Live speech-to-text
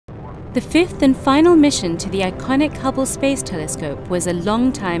The fifth and final mission to the iconic Hubble Space Telescope was a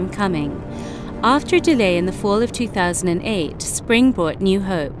long time coming. After a delay in the fall of 2008, spring brought new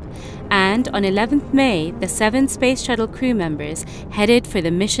hope, and on 11th May, the 7 Space Shuttle crew members headed for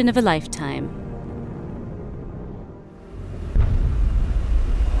the mission of a lifetime.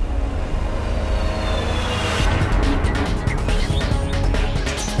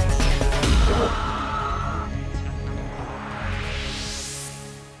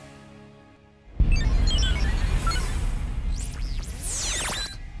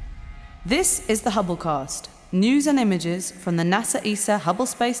 This is the Hubblecast, news and images from the NASA ESA Hubble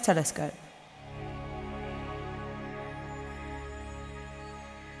Space Telescope.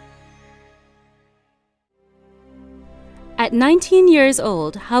 At 19 years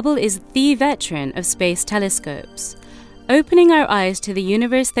old, Hubble is the veteran of space telescopes. Opening our eyes to the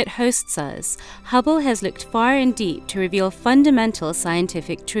universe that hosts us, Hubble has looked far and deep to reveal fundamental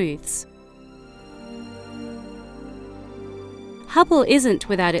scientific truths. Hubble isn't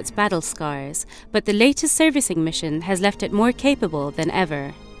without its battle scars, but the latest servicing mission has left it more capable than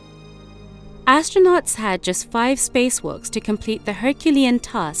ever. Astronauts had just 5 spacewalks to complete the Herculean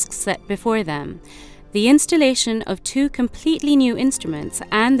tasks set before them, the installation of 2 completely new instruments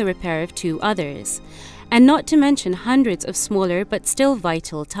and the repair of 2 others, and not to mention hundreds of smaller but still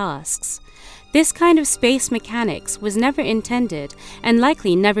vital tasks. This kind of space mechanics was never intended and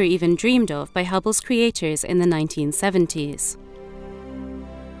likely never even dreamed of by Hubble's creators in the 1970s.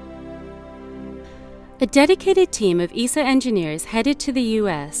 A dedicated team of ESA engineers headed to the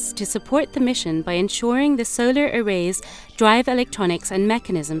US to support the mission by ensuring the solar array's drive electronics and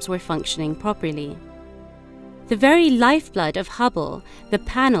mechanisms were functioning properly. The very lifeblood of Hubble, the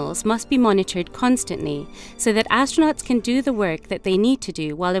panels, must be monitored constantly so that astronauts can do the work that they need to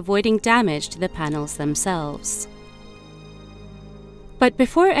do while avoiding damage to the panels themselves. But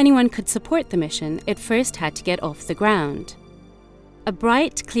before anyone could support the mission, it first had to get off the ground. A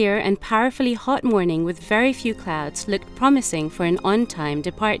bright, clear and powerfully hot morning with very few clouds looked promising for an on-time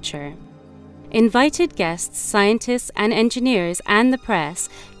departure. Invited guests, scientists and engineers and the press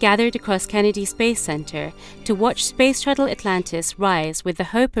gathered across Kennedy Space Center to watch Space Shuttle Atlantis rise with the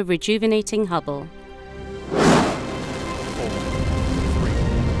hope of rejuvenating Hubble. 4, 3,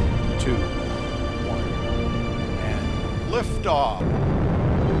 2, 1, and liftoff!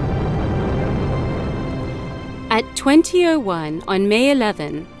 At 20:01 on May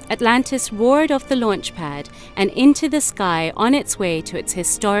 11, Atlantis roared off the launch pad and into the sky on its way to its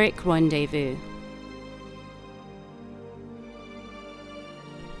historic rendezvous.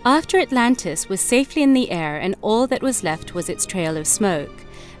 After Atlantis was safely in the air and all that was left was its trail of smoke,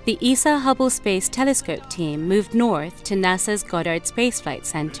 the ESA Hubble Space Telescope team moved north to NASA's Goddard Space Flight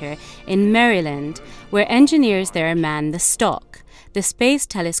Center in Maryland, where engineers there man the STOC, the Space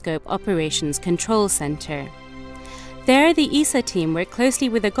Telescope Operations Control Center. There, the ESA team worked closely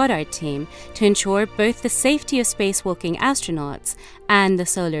with the Goddard team to ensure both the safety of spacewalking astronauts and the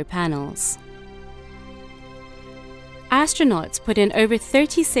solar panels. Astronauts put in over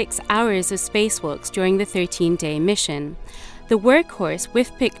 36 hours of spacewalks during the 13-day mission. The workhorse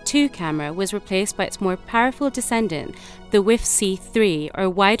WIFPIC 2 camera was replaced by its more powerful descendant, the WIF-C3 or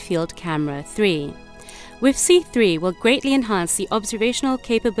Wide Field Camera 3. WIF-C3 will greatly enhance the observational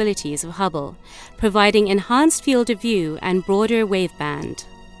capabilities of Hubble, providing enhanced field of view and broader waveband.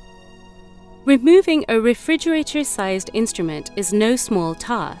 Removing a refrigerator-sized instrument is no small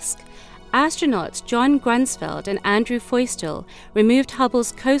task. Astronauts John Grunsfeld and Andrew Feustel removed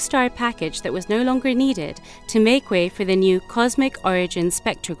Hubble's COSTAR package that was no longer needed to make way for the new Cosmic Origin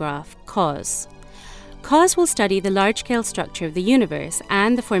Spectrograph, COS. COS will study the large-scale structure of the universe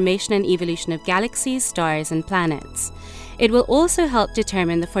and the formation and evolution of galaxies, stars, and planets. It will also help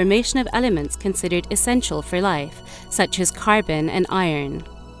determine the formation of elements considered essential for life, such as carbon and iron.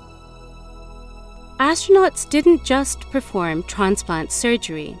 Astronauts didn't just perform transplant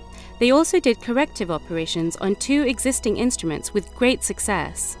surgery. They also did corrective operations on 2 existing instruments with great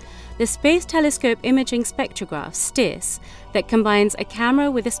success. The Space Telescope Imaging Spectrograph, STIS, that combines a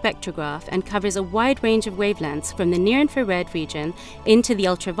camera with a spectrograph and covers a wide range of wavelengths from the near-infrared region into the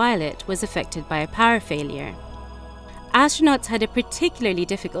ultraviolet, was affected by a power failure. Astronauts had a particularly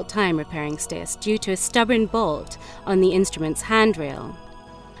difficult time repairing STIS due to a stubborn bolt on the instrument's handrail.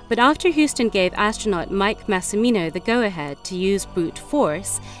 But after Houston gave astronaut Mike Massimino the go-ahead to use brute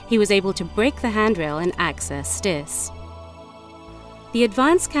force, he was able to break the handrail and access STIS. The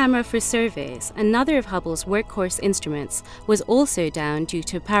advanced camera for surveys, another of Hubble's workhorse instruments, was also down due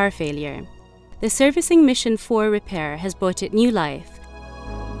to power failure. The Servicing Mission 4 repair has brought it new life.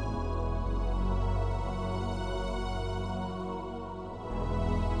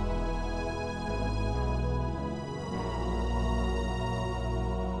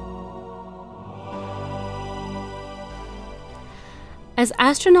 As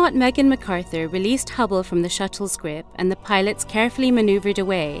astronaut Megan MacArthur released Hubble from the shuttle's grip and the pilots carefully maneuvered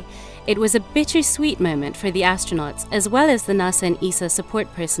away, it was a bittersweet moment for the astronauts as well as the NASA and ESA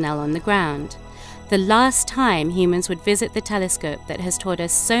support personnel on the ground. The last time humans would visit the telescope that has taught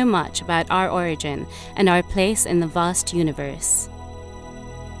us so much about our origin and our place in the vast universe.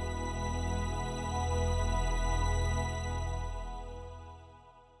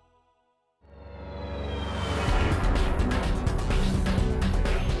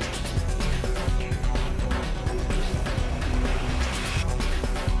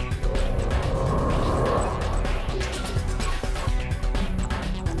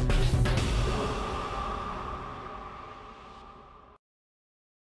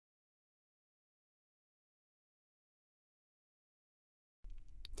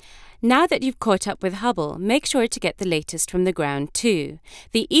 Now that you've caught up with Hubble, make sure to get the latest from the ground too.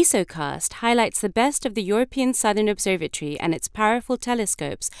 The ESOcast highlights the best of the European Southern Observatory and its powerful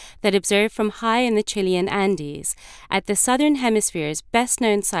telescopes that observe from high in the Chilean Andes, at the Southern Hemisphere's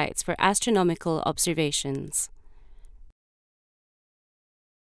best-known sites for astronomical observations.